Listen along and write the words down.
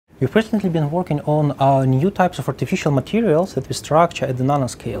We've recently been working on new types of artificial materials that we structure at the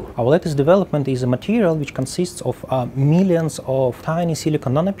nanoscale. Our latest development is a material which consists of millions of tiny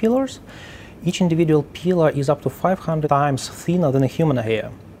silicon nanopillars. Each individual pillar is up to 500 times thinner than a human hair.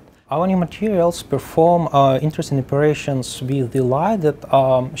 Our new materials perform interesting operations with the light that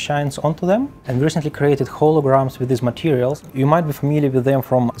shines onto them, and we recently created holograms with these materials. You might be familiar with them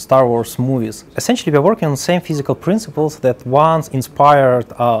from Star Wars movies. Essentially, we're working on the same physical principles that once inspired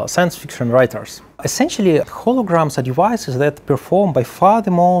science fiction writers. Essentially, holograms are devices that perform by far the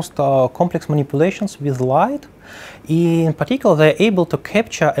most complex manipulations with light. In particular, they're able to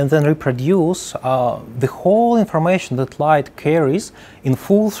capture and then reproduce the whole information that light carries in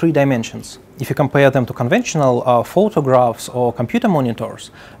full 3 dimensions. If you compare them to conventional photographs or computer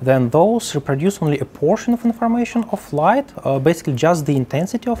monitors, then those reproduce only a portion of information of light, basically just the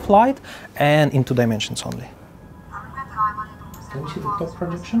intensity of light, and in 2 dimensions only. Can we see the top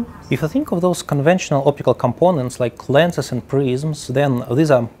projection? If you think of those conventional optical components like lenses and prisms, then these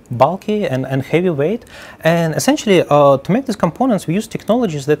are bulky and heavyweight. And essentially, to make these components, we use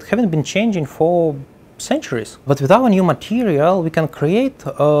technologies that haven't been changing for centuries. But with our new material, we can create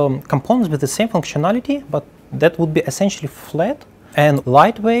components with the same functionality, but that would be essentially flat and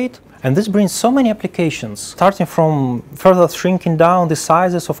lightweight. And this brings so many applications, starting from further shrinking down the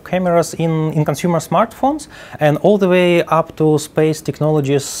sizes of cameras in consumer smartphones, and all the way up to space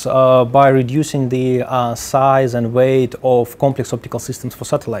technologies by reducing the size and weight of complex optical systems for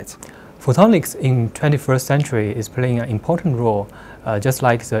satellites. Photonics in 21st century is playing an important role, just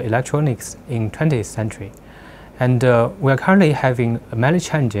like the electronics in 20th century. And we are currently having many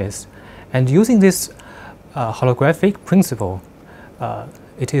challenges. And using this holographic principle,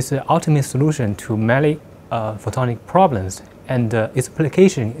 it is the ultimate solution to many photonic problems, and its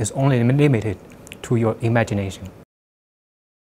application is only limited to your imagination.